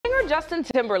Justin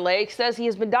Timberlake says he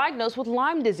has been diagnosed with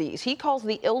Lyme disease. He calls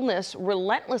the illness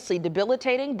relentlessly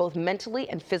debilitating, both mentally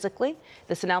and physically.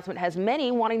 This announcement has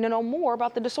many wanting to know more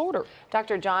about the disorder.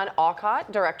 Dr. John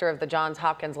Aucott, director of the Johns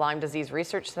Hopkins Lyme Disease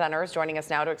Research Center, is joining us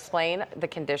now to explain the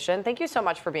condition. Thank you so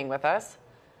much for being with us.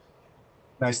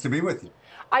 Nice to be with you.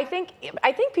 I think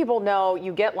people know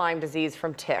you get Lyme disease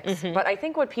from ticks, but I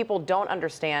think what people don't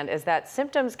understand is that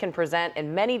symptoms can present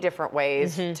in many different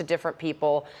ways to different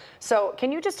people. So can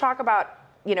you just talk about,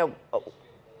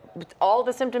 all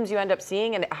the symptoms you end up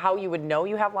seeing and how you would know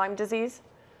you have Lyme disease?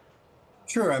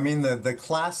 Sure. I mean, the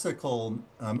classical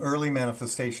early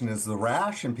manifestation is the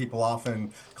rash, and people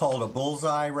often call it a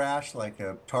bullseye rash, like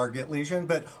a target lesion,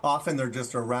 but often they're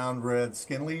just a round red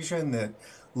skin lesion that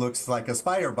looks like a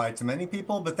spider bite to many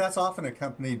people, but that's often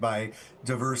accompanied by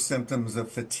diverse symptoms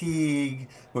of fatigue,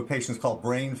 what patients call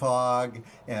brain fog,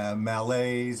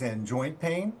 malaise, and joint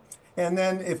pain. And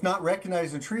then if not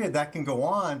recognized and treated, that can go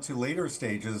on to later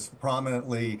stages.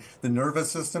 Prominently, the nervous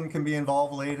system can be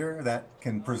involved later. That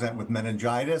can present with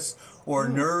meningitis or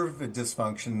nerve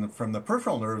dysfunction from the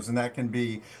peripheral nerves, and that can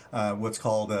be what's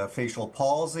called facial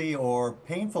palsy or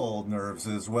painful nerves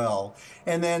as well.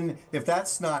 And then if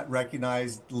that's not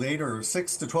recognized later,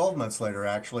 6 to 12 months later,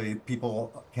 actually,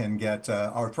 people can get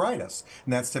arthritis,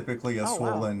 and that's typically a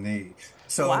swollen knee.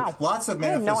 So lots of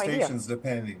manifestations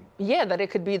depending. Yeah, that it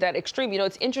could be that extreme.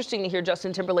 It's interesting to hear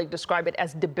Justin Timberlake describe it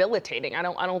as debilitating. I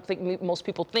don't think most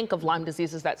people think of Lyme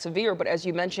disease as that severe, but as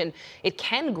you mentioned, it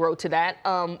can grow to that.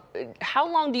 How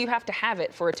long do you have to have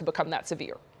it for it to become that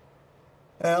severe?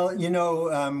 Well,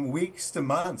 weeks to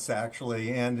months,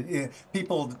 actually. And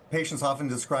patients often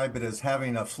describe it as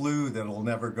having a flu that'll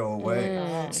never go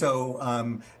away. So,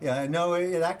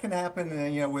 that can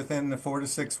happen, within 4 to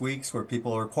 6 weeks where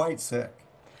people are quite sick.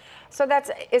 So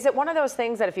is it one of those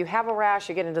things that if you have a rash,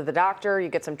 you get into the doctor, you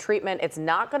get some treatment, it's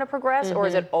not going to progress, or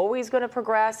is it always going to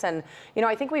progress? And,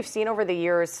 I think we've seen over the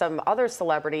years some other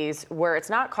celebrities where it's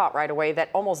not caught right away, that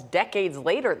almost decades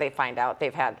later they find out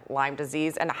they've had Lyme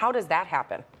disease. And how does that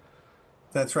happen?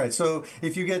 That's right. So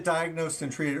if you get diagnosed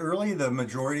and treated early, the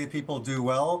majority of people do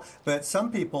well, but some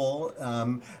people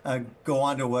go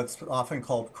on to what's often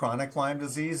called chronic Lyme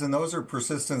disease, and those are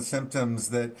persistent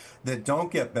symptoms that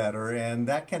don't get better, and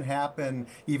that can happen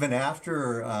even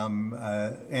after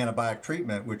antibiotic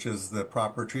treatment, which is the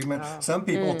proper treatment. Some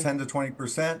people, 10 to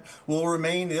 20%, will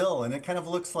remain ill, and it kind of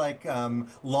looks like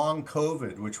long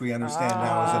COVID, which we understand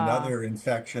now is another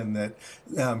infection that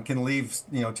can leave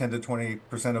 10 to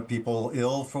 20% of people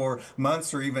ill for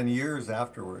months or even years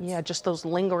afterwards. Yeah, just those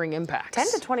lingering impacts.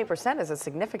 10 to 20% is a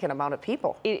significant amount of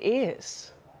people. It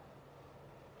is.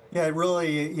 Yeah, it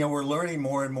really, we're learning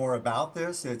more and more about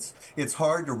this. It's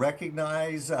hard to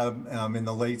recognize in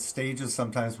the late stages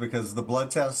sometimes because the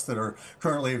blood tests that are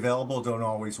currently available don't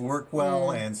always work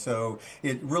well. And so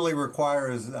it really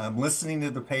requires listening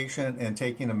to the patient and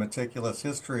taking a meticulous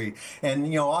history.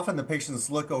 And, often the patients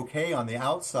look okay on the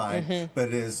outside,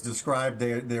 but as described,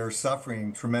 they're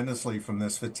suffering tremendously from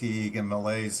this fatigue and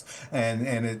malaise.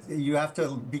 And you have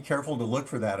to be careful to look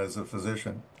for that as a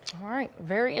physician. All right,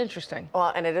 very interesting.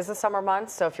 Well, and it is the summer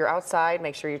months, so if you're outside,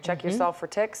 make sure you check yourself for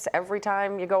ticks every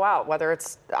time you go out, whether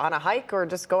it's on a hike or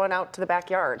just going out to the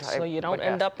backyard. So you don't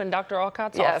end up in Dr.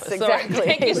 Aucott's office. Yes, exactly. So,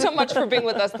 thank you so much for being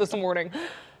with us this morning.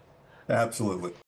 Absolutely.